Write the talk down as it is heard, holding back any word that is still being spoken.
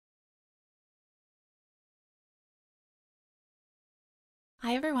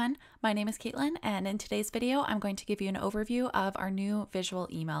Hi everyone, my name is Caitlin, and in today's video, I'm going to give you an overview of our new visual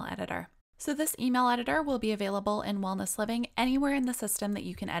email editor. So this email editor will be available in Wellness Living anywhere in the system that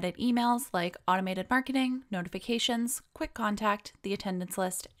you can edit emails like automated marketing, notifications, quick contact, the attendance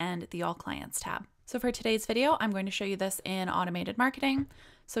list, and the all clients tab. So for today's video, I'm going to show you this in automated marketing.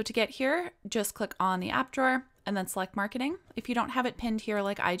 So to get here, just click on the app drawer and then select marketing. If you don't have it pinned here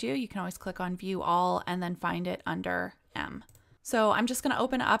like I do, you can always click on view all and then find it under M. So I'm just going to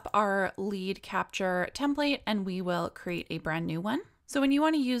open up our lead capture template and we will create a brand new one. So when you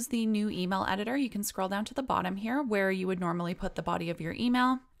want to use the new email editor, you can scroll down to the bottom here where you would normally put the body of your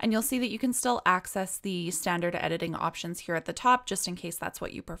email, and you'll see that you can still access the standard editing options here at the top, just in case that's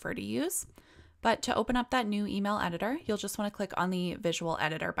what you prefer to use. But to open up that new email editor, you'll just want to click on the visual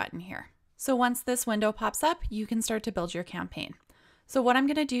editor button here. So once this window pops up, you can start to build your campaign. So what I'm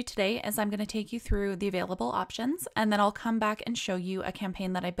going to do today is I'm going to take you through the available options, and then I'll come back and show you a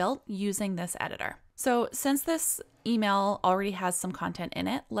campaign that I built using this editor. So since this email already has some content in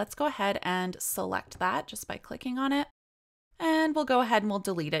it, let's go ahead and select that just by clicking on it. And we'll go ahead and we'll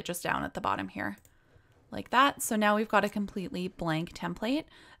delete it just down at the bottom here like that. So now we've got a completely blank template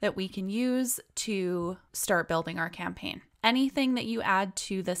that we can use to start building our campaign. Anything that you add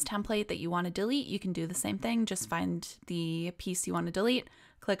to this template that you want to delete, you can do the same thing. Just find the piece you want to delete,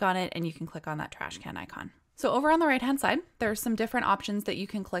 click on it, and you can click on that trash can icon. So over on the right-hand side, there are some different options that you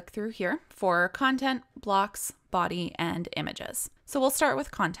can click through here for content, blocks, body, and images. So we'll start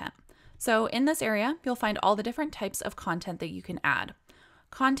with content. So in this area, you'll find all the different types of content that you can add.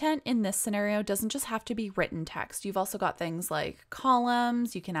 Content in this scenario doesn't just have to be written text. You've also got things like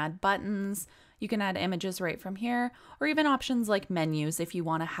columns, you can add buttons, you can add images right from here, or even options like menus if you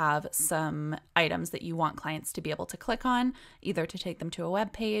want to have some items that you want clients to be able to click on, either to take them to a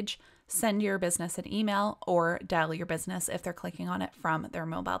web page, send your business an email, or dial your business if they're clicking on it from their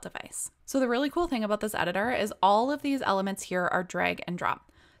mobile device. So the really cool thing about this editor is all of these elements here are drag and drop.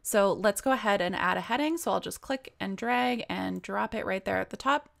 So let's go ahead and add a heading. So I'll just click and drag and drop it right there at the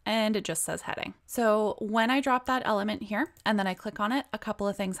top, and it just says heading. So when I drop that element here and then I click on it, a couple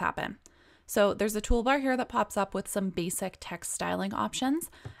of things happen. So there's a toolbar here that pops up with some basic text styling options.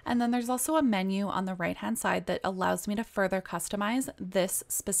 And then there's also a menu on the right-hand side that allows me to further customize this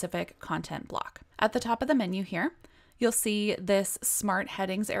specific content block. At the top of the menu here, you'll see this smart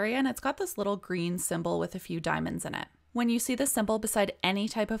headings area, and it's got this little green symbol with a few diamonds in it. When you see the symbol beside any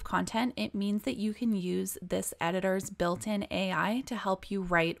type of content, it means that you can use this editor's built-in AI to help you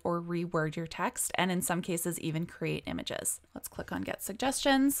write or reword your text, and in some cases even create images. Let's click on Get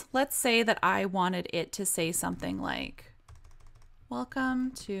Suggestions. Let's say that I wanted it to say something like,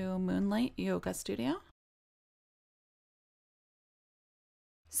 "Welcome to Moonlight Yoga Studio."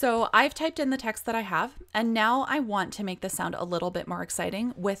 So I've typed in the text that I have, and now I want to make this sound a little bit more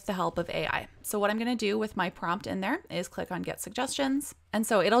exciting with the help of AI. So what I'm going to do with my prompt in there is click on Get Suggestions. And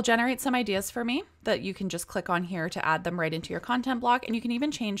so it'll generate some ideas for me that you can just click on here to add them right into your content block. And you can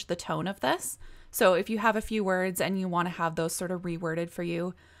even change the tone of this. So if you have a few words and you want to have those sort of reworded for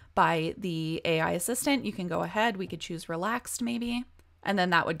you by the AI assistant, you can go ahead. We could choose relaxed maybe. And then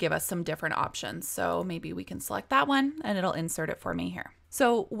that would give us some different options. So maybe we can select that one and it'll insert it for me here.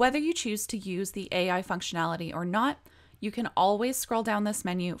 So whether you choose to use the AI functionality or not, you can always scroll down this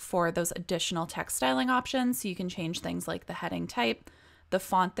menu for those additional text styling options. So you can change things like the heading type, the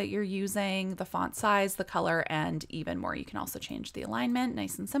font that you're using, the font size, the color, and even more. You can also change the alignment,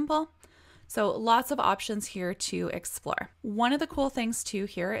 nice and simple. So lots of options here to explore. One of the cool things too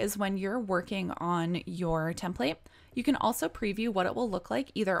here is when you're working on your template, you can also preview what it will look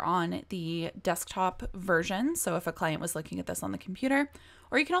like either on the desktop version. So if a client was looking at this on the computer,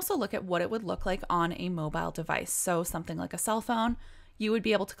 or you can also look at what it would look like on a mobile device. So something like a cell phone, you would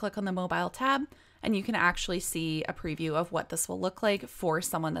be able to click on the mobile tab and you can actually see a preview of what this will look like for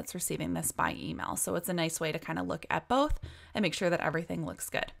someone that's receiving this by email. So it's a nice way to kind of look at both and make sure that everything looks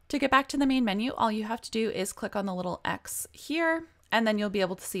good. To get back to the main menu, all you have to do is click on the little X here, and then you'll be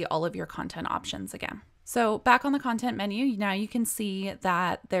able to see all of your content options again. So back on the content menu, now you can see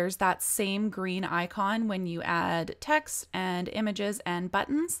that there's that same green icon when you add text and images and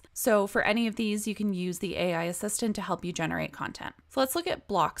buttons. So for any of these, you can use the AI assistant to help you generate content. So let's look at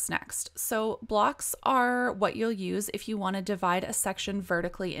blocks next. So blocks are what you'll use if you want to divide a section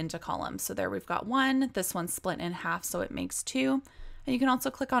vertically into columns. So there we've got one, this one's split in half, so it makes two. And you can also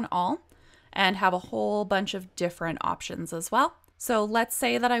click on all and have a whole bunch of different options as well. So let's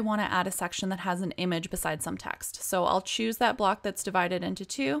say that I want to add a section that has an image beside some text. So I'll choose that block that's divided into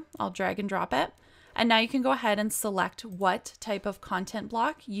two. I'll drag and drop it. And now you can go ahead and select what type of content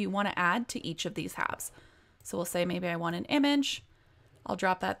block you want to add to each of these halves. So we'll say maybe I want an image. I'll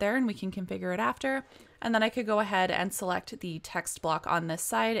drop that there and we can configure it after. And then I could go ahead and select the text block on this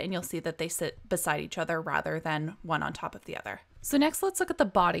side, and you'll see that they sit beside each other rather than one on top of the other. So next, let's look at the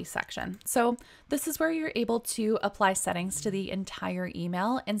body section. So this is where you're able to apply settings to the entire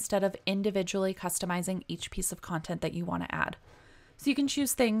email instead of individually customizing each piece of content that you want to add. So you can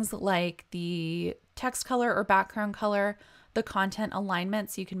choose things like the text color or background color, the content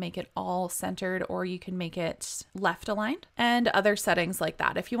alignment, so you can make it all centered or you can make it left aligned, and other settings like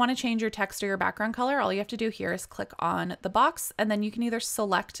that. If you want to change your text or your background color, all you have to do here is click on the box, and then you can either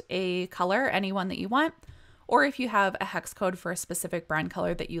select a color, any one that you want, or if you have a hex code for a specific brand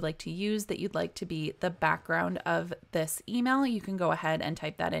color that you like to use that you'd like to be the background of this email, you can go ahead and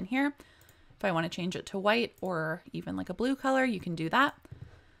type that in here. If I want to change it to white or even like a blue color, you can do that.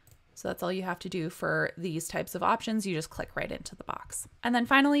 So that's all you have to do for these types of options. You just click right into the box. And then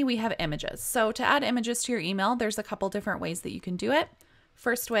finally, we have images. So to add images to your email, there's a couple different ways that you can do it.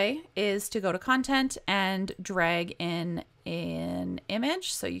 First way is to go to content and drag in an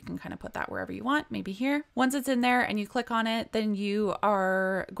image. So you can kind of put that wherever you want, maybe here. Once it's in there and you click on it, then you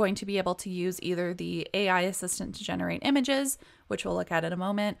are going to be able to use either the AI assistant to generate images, which we'll look at in a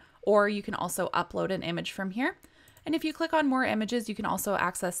moment, or you can also upload an image from here. And if you click on more images, you can also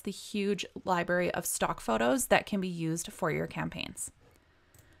access the huge library of stock photos that can be used for your campaigns.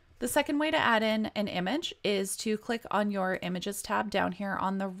 The second way to add in an image is to click on your images tab down here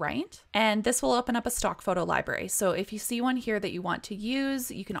on the right, and this will open up a stock photo library. So if you see one here that you want to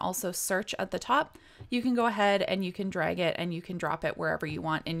use, you can also search at the top. You can go ahead and you can drag it and you can drop it wherever you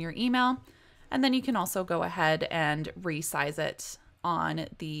want in your email. And then you can also go ahead and resize it on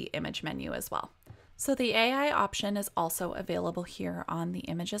the image menu as well. So the AI option is also available here on the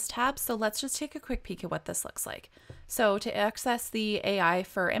Images tab. So let's just take a quick peek at what this looks like. So to access the AI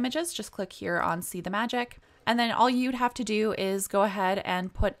for images, just click here on See the Magic. And then all you'd have to do is go ahead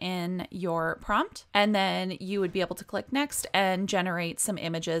and put in your prompt, and then you would be able to click next and generate some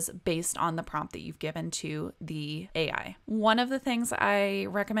images based on the prompt that you've given to the AI. One of the things I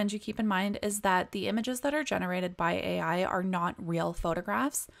recommend you keep in mind is that the images that are generated by AI are not real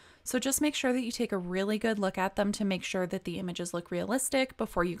photographs. So just make sure that you take a really good look at them to make sure that the images look realistic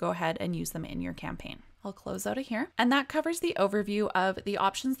before you go ahead and use them in your campaign. I'll close out of here. And that covers the overview of the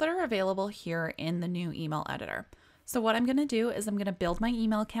options that are available here in the new email editor. So what I'm going to do is I'm going to build my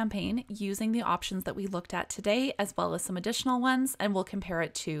email campaign using the options that we looked at today, as well as some additional ones, and we'll compare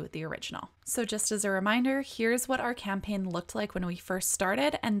it to the original. So just as a reminder, here's what our campaign looked like when we first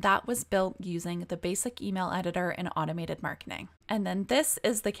started, and that was built using the basic email editor and automated marketing. And then this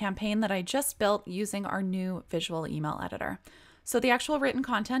is the campaign that I just built using our new visual email editor. So the actual written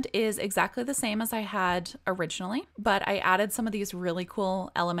content is exactly the same as I had originally, but I added some of these really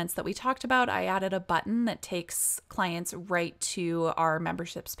cool elements that we talked about. I added a button that takes clients right to our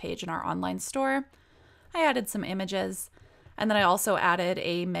memberships page in our online store. I added some images, and then I also added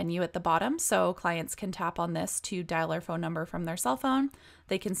a menu at the bottom so clients can tap on this to dial their phone number from their cell phone.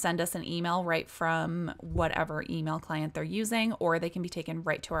 They can send us an email right from whatever email client they're using, or they can be taken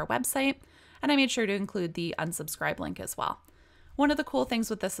right to our website. And I made sure to include the unsubscribe link as well. One of the cool things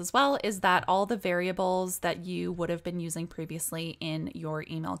with this as well is that all the variables that you would have been using previously in your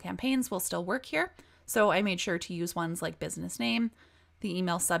email campaigns will still work here. So I made sure to use ones like business name, the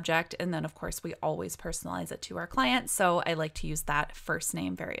email subject, and then of course we always personalize it to our client. So I like to use that first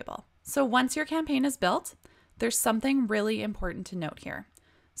name variable. So once your campaign is built, there's something really important to note here.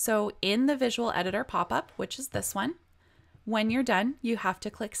 So in the visual editor pop-up, which is this one, when you're done, you have to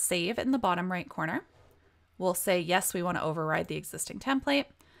click save in the bottom right corner. We'll say, yes, we want to override the existing template.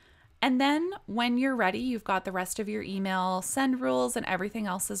 And then when you're ready, you've got the rest of your email send rules and everything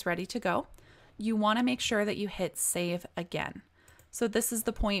else is ready to go. You want to make sure that you hit save again. So this is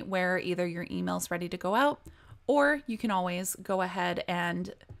the point where either your email's ready to go out, or you can always go ahead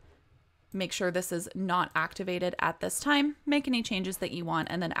and make sure this is not activated at this time, make any changes that you want,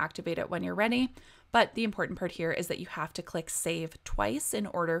 and then activate it when you're ready. But the important part here is that you have to click save twice in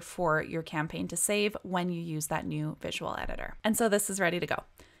order for your campaign to save when you use that new visual editor. And so this is ready to go.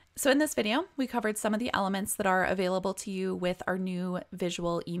 So in this video, we covered some of the elements that are available to you with our new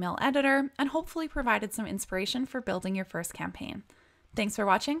visual email editor and hopefully provided some inspiration for building your first campaign. Thanks for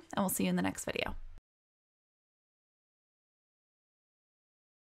watching, and we'll see you in the next video.